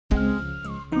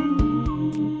Excellence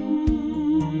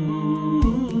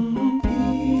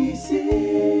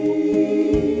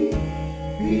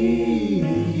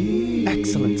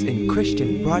in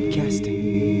Christian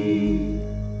Broadcasting.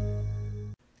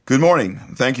 Good morning.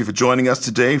 Thank you for joining us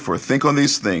today for Think on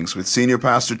These Things with Senior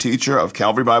Pastor Teacher of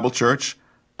Calvary Bible Church,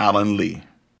 Alan Lee.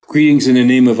 Greetings in the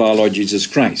name of our Lord Jesus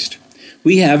Christ.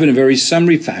 We have, in a very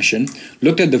summary fashion,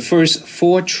 looked at the first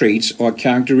 4 traits or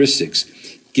characteristics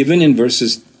given in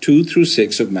verses 2 through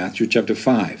 6 of Matthew chapter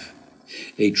 5.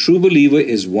 A true believer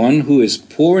is one who is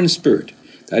poor in spirit,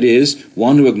 that is,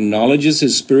 one who acknowledges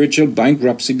his spiritual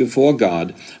bankruptcy before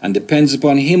God and depends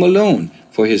upon Him alone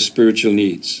for his spiritual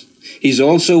needs. He's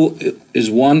also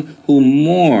is one who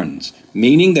mourns,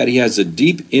 meaning that he has a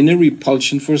deep inner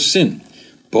repulsion for sin,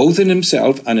 both in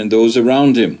himself and in those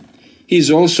around him. He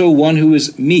is also one who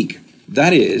is meek,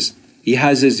 that is, he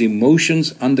has his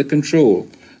emotions under control,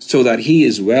 so that he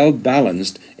is well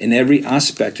balanced in every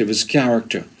aspect of his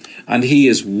character. And he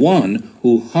is one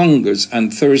who hungers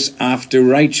and thirsts after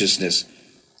righteousness,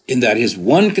 in that his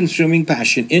one consuming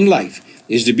passion in life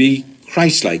is to be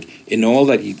Christ-like in all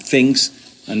that he thinks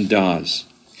and does.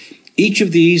 Each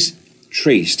of these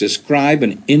traits describe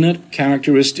an inner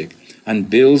characteristic and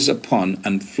builds upon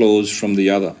and flows from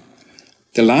the other.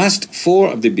 The last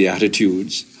 4 of the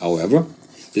Beatitudes, however,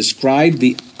 describe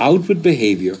the outward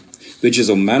behavior, which is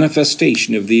a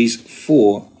manifestation of these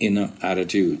 4 inner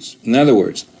attitudes. In other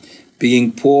words,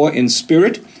 being poor in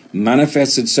spirit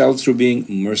manifests itself through being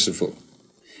merciful.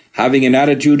 Having an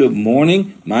attitude of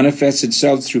mourning manifests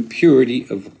itself through purity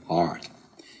of heart.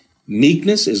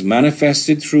 Meekness is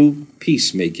manifested through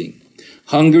peacemaking.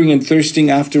 Hungering and thirsting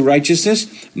after righteousness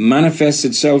manifests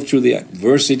itself through the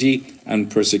adversity and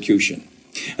persecution.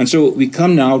 And so we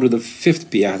come now to the 5th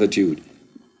Beatitude,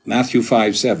 Matthew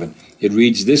 5:7. It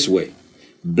reads this way: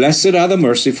 "Blessed are the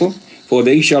merciful, for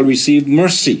they shall receive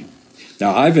mercy."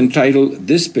 Now, I've entitled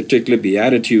this particular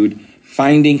beatitude,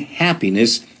 "Finding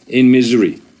Happiness in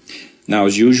Misery." Now,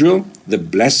 as usual, the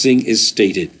blessing is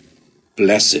stated,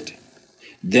 blessed.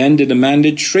 Then the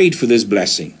demanded trait for this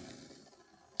blessing,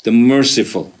 the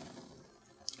merciful.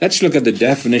 Let's look at the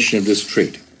definition of this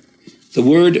trait. The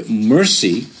word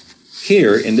mercy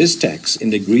here in this text in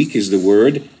the Greek is the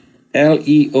word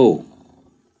L-E-O.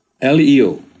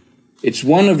 L-E-O. It's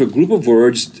one of a group of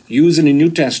words used in the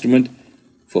New Testament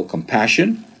for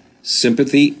compassion,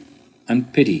 sympathy,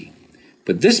 and pity.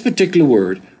 But this particular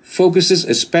word focuses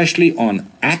especially on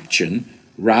action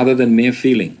rather than mere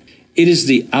feeling. It is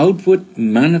the outward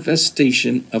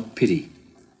manifestation of pity.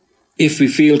 If we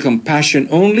feel compassion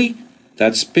only,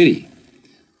 that's pity.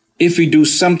 If we do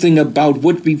something about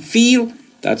what we feel,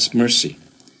 that's mercy.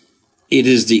 It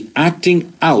is the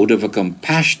acting out of a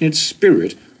compassionate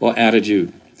spirit or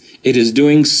attitude. It is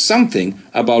doing something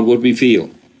about what we feel.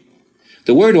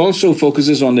 The word also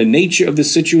focuses on the nature of the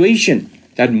situation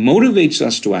that motivates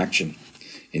us to action.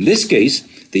 In this case,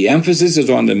 the emphasis is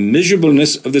on the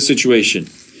miserableness of the situation.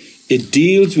 It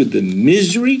deals with the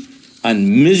misery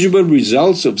and miserable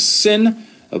results of sin,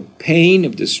 of pain,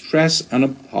 of distress, and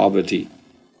of poverty.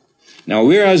 Now,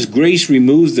 whereas grace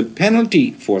removes the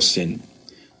penalty for sin,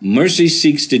 mercy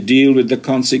seeks to deal with the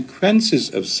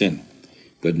consequences of sin,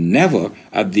 but never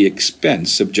at the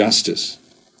expense of justice.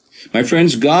 My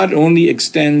friends, God only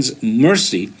extends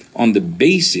mercy on the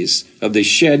basis of the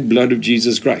shed blood of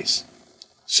Jesus Christ.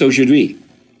 So should we.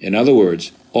 In other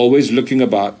words, always looking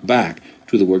back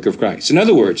to the work of Christ. In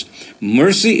other words,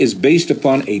 mercy is based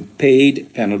upon a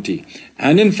paid penalty,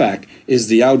 and in fact is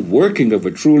the outworking of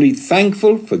a truly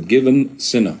thankful, forgiven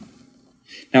sinner.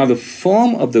 Now, the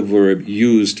form of the verb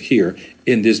used here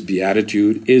in this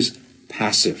beatitude is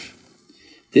passive.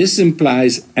 This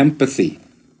implies empathy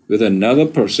with another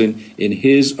person in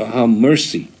his or her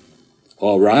mercy,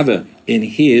 or rather in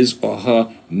his or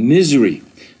her misery.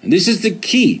 And this is the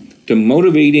key to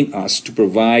motivating us to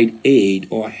provide aid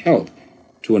or help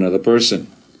to another person.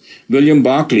 William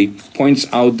Barclay points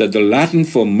out that the Latin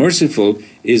for merciful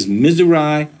is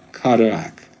miserae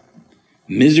cardiac.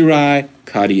 Miserae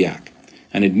cardiac.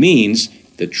 And it means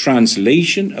the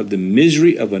translation of the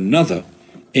misery of another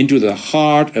into the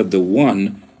heart of the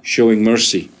one showing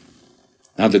mercy.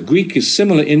 Now, the Greek is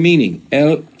similar in meaning,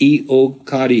 L-E-O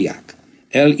cardiac.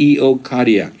 L-E-O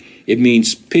cardiac. It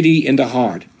means pity in the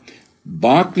heart.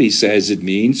 Barclay says it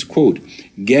means, quote,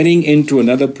 getting into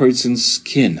another person's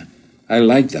skin. I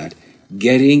like that.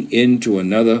 Getting into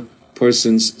another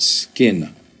person's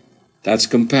skin. That's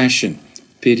compassion,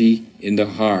 pity in the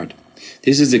heart.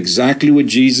 This is exactly what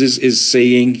Jesus is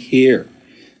saying here.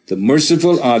 The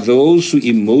merciful are those who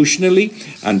emotionally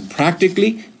and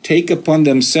practically take upon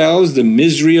themselves the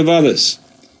misery of others.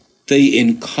 They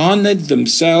incarnate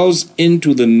themselves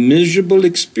into the miserable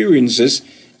experiences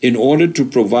in order to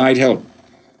provide help.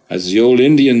 As the old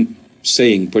Indian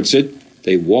saying puts it,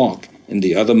 they walk in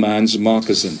the other man's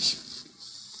moccasins.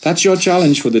 That's your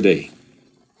challenge for the day.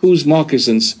 Whose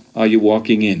moccasins are you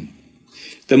walking in?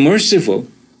 The merciful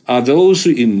are those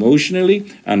who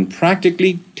emotionally and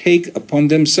practically take upon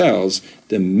themselves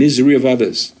the misery of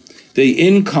others. They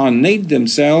incarnate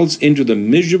themselves into the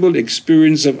miserable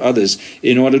experience of others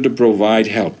in order to provide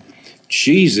help.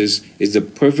 Jesus is the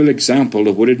perfect example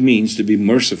of what it means to be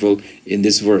merciful in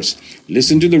this verse.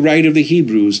 Listen to the writer of the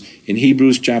Hebrews in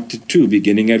Hebrews chapter 2,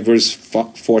 beginning at verse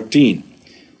 14.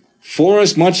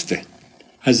 Forasmuch then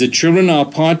as the children are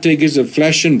partakers of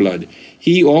flesh and blood,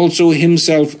 he also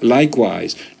himself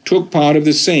likewise took part of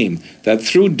the same, that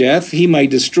through death he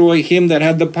might destroy him that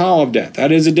had the power of death,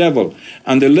 that is the devil,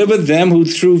 and deliver them who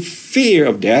through fear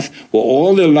of death were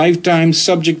all their lifetime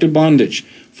subject to bondage.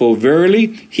 For verily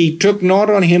he took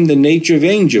not on him the nature of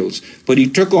angels, but he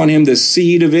took on him the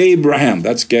seed of Abraham.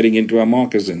 That's getting into our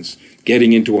moccasins,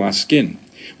 getting into our skin.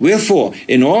 Wherefore,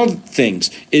 in all things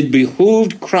it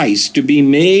behooved Christ to be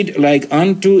made like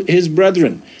unto his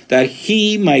brethren, that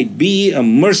he might be a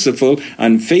merciful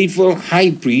and faithful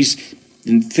high priest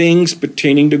in things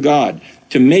pertaining to God,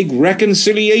 to make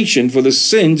reconciliation for the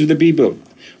sins of the people.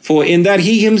 For in that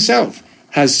he himself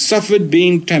has suffered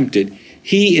being tempted,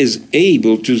 he is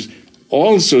able to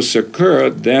also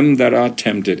succor them that are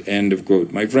tempted. End of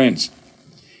quote. My friends,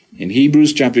 in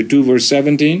Hebrews chapter 2, verse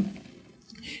 17,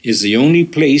 is the only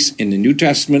place in the New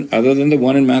Testament other than the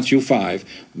one in Matthew 5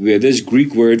 where this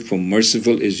Greek word for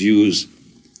merciful is used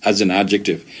as an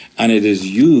adjective, and it is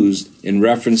used in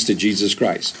reference to Jesus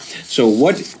Christ. So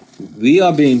what we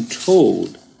are being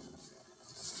told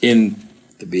in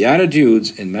the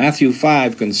Beatitudes in Matthew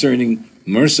 5 concerning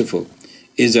merciful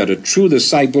is that a true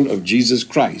disciple of Jesus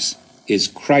Christ is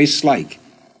Christ-like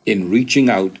in reaching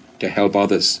out to help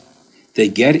others. They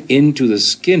get into the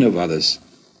skin of others,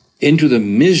 into the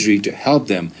misery to help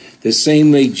them, the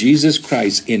same way Jesus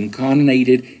Christ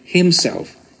incarnated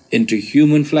himself into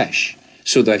human flesh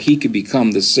so that he could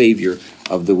become the Savior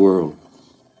of the world.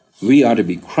 We are to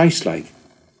be Christ-like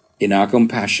in our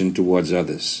compassion towards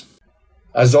others.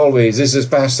 As always, this is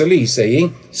Pastor Lee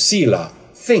saying, Selah,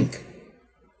 think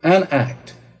and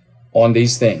act on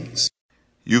these things.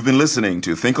 You've been listening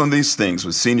to Think on These Things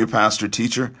with Senior Pastor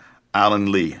Teacher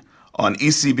Alan Lee on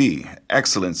ECB,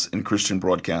 Excellence in Christian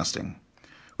Broadcasting.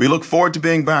 We look forward to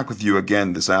being back with you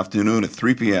again this afternoon at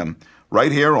 3 p.m.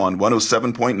 right here on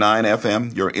 107.9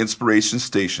 FM, your inspiration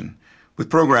station, with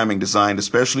programming designed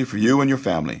especially for you and your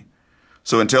family.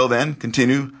 So until then,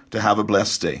 continue to have a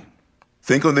blessed day.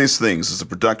 Think on These Things is a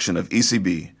production of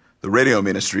ECB, the radio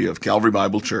ministry of Calvary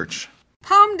Bible Church.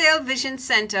 Palmdale Vision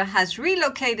Center has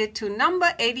relocated to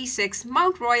number 86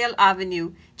 Mount Royal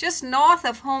Avenue, just north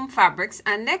of Home Fabrics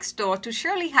and next door to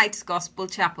Shirley Heights Gospel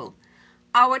Chapel.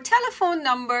 Our telephone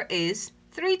number is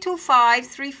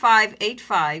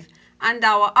 325-3585 and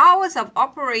our hours of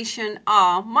operation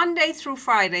are Monday through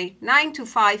Friday, 9 to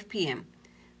 5 p.m.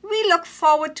 We look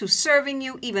forward to serving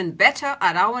you even better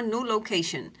at our new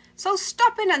location. So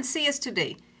stop in and see us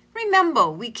today.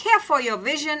 Remember, we care for your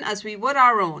vision as we would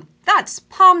our own. That's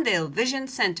Palmdale Vision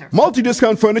Center.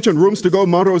 Multi-Discount Furniture and Rooms to Go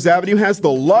Montrose Avenue has the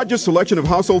largest selection of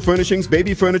household furnishings,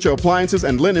 baby furniture, appliances,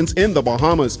 and linens in the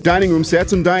Bahamas. Dining room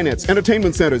sets and dinettes,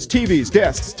 entertainment centers, TVs,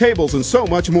 desks, tables, and so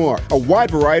much more. A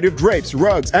wide variety of drapes,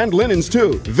 rugs, and linens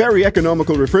too. Very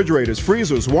economical refrigerators,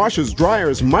 freezers, washers,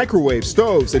 dryers, microwaves,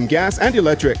 stoves, and gas and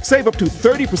electric. Save up to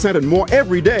 30% and more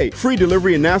every day. Free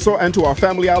delivery in Nassau and to our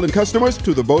Family Island customers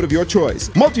to the boat of your choice.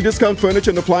 Multi-Discount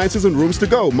Furniture and Appliances and Rooms to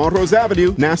Go, Montrose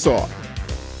Avenue, Nassau.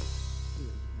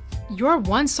 Your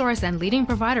one source and leading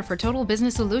provider for total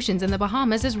business solutions in the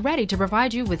Bahamas is ready to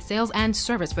provide you with sales and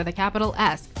service with a capital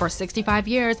S. For 65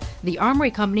 years, the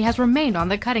Armory Company has remained on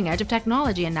the cutting edge of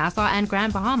technology in Nassau and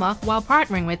Grand Bahama while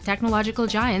partnering with technological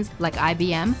giants like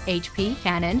IBM, HP,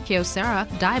 Canon, Kyocera,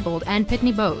 Diebold, and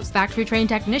Pitney Bowes. Factory-trained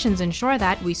technicians ensure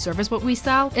that "we service what we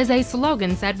sell" is a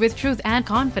slogan said with truth and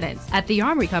confidence. At the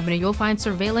Armory Company, you'll find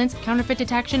surveillance, counterfeit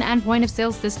detection, and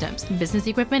point-of-sale systems, business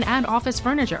equipment, and office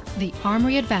furniture. The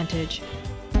Armory Advantage.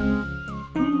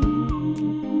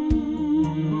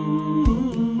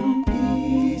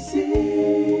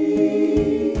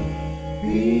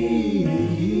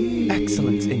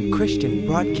 Excellence in Christian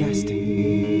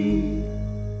Broadcasting.